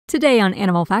Today on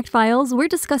Animal Fact Files, we're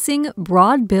discussing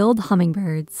broad-billed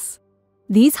hummingbirds.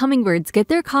 These hummingbirds get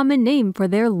their common name for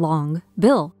their long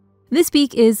bill. This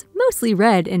beak is mostly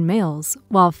red in males,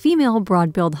 while female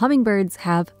broad-billed hummingbirds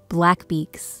have black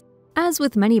beaks. As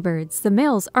with many birds, the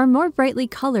males are more brightly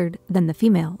colored than the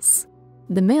females.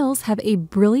 The males have a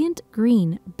brilliant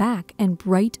green back and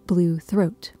bright blue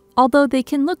throat, although they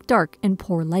can look dark in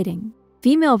poor lighting.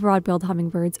 Female broad-billed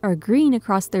hummingbirds are green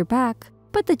across their back,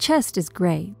 but the chest is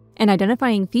gray. An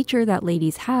identifying feature that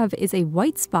ladies have is a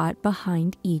white spot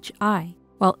behind each eye.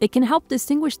 While it can help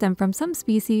distinguish them from some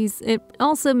species, it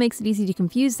also makes it easy to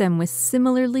confuse them with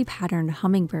similarly patterned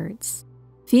hummingbirds.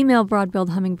 Female broad-billed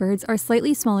hummingbirds are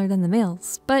slightly smaller than the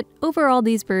males, but overall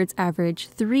these birds average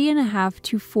 3.5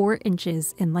 to 4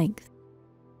 inches in length.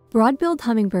 Broad-billed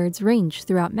hummingbirds range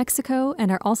throughout Mexico and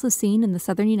are also seen in the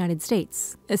southern United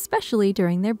States, especially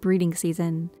during their breeding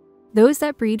season. Those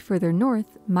that breed further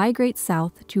north migrate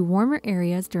south to warmer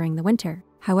areas during the winter.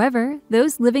 However,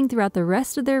 those living throughout the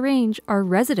rest of their range are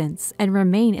residents and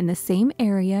remain in the same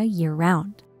area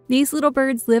year-round. These little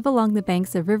birds live along the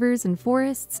banks of rivers and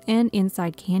forests and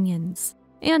inside canyons.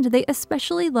 And they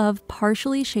especially love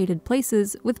partially shaded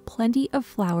places with plenty of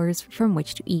flowers from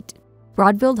which to eat.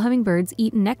 Broad-billed hummingbirds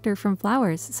eat nectar from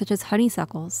flowers such as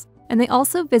honeysuckles, and they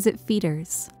also visit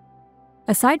feeders.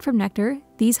 Aside from nectar,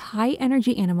 these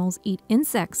high-energy animals eat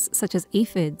insects such as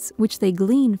aphids, which they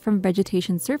glean from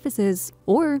vegetation surfaces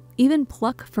or even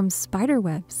pluck from spider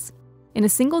webs. In a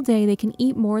single day, they can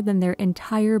eat more than their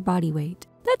entire body weight.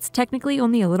 That's technically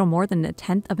only a little more than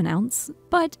 1/10 of an ounce,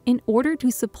 but in order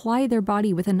to supply their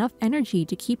body with enough energy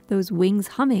to keep those wings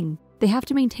humming, they have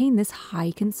to maintain this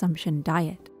high-consumption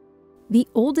diet. The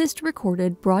oldest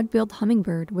recorded broad-billed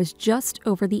hummingbird was just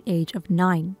over the age of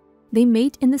 9. They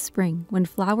mate in the spring when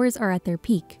flowers are at their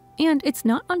peak, and it's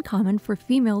not uncommon for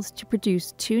females to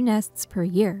produce 2 nests per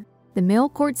year. The male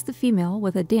courts the female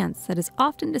with a dance that is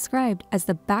often described as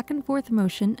the back-and-forth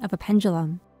motion of a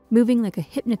pendulum, moving like a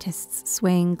hypnotist's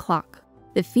swaying clock.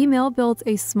 The female builds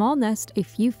a small nest a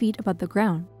few feet above the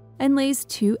ground and lays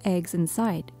 2 eggs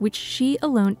inside, which she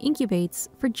alone incubates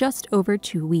for just over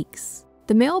 2 weeks.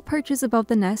 The male perches above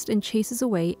the nest and chases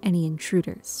away any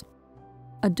intruders.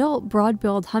 Adult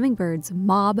broad-billed hummingbirds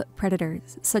mob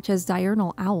predators, such as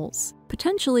diurnal owls,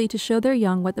 potentially to show their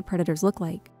young what the predators look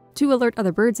like, to alert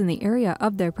other birds in the area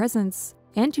of their presence,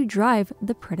 and to drive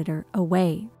the predator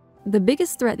away. The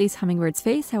biggest threat these hummingbirds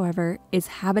face, however, is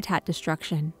habitat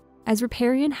destruction. As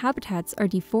riparian habitats are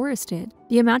deforested,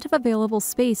 the amount of available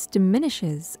space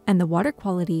diminishes and the water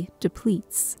quality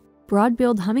depletes.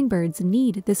 Broad-billed hummingbirds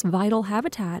need this vital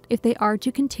habitat if they are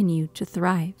to continue to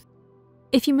thrive.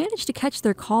 If you manage to catch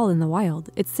their call in the wild,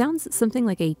 it sounds something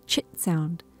like a chit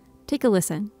sound. Take a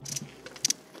listen.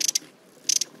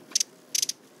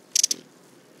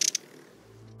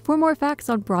 For more facts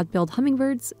on broad-billed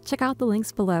hummingbirds, check out the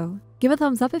links below. Give a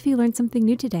thumbs up if you learned something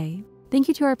new today. Thank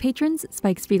you to our patrons,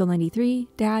 SpikeSpiegel93,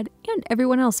 Dad, and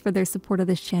everyone else for their support of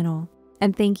this channel.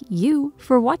 And thank you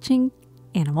for watching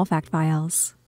Animal Fact Files.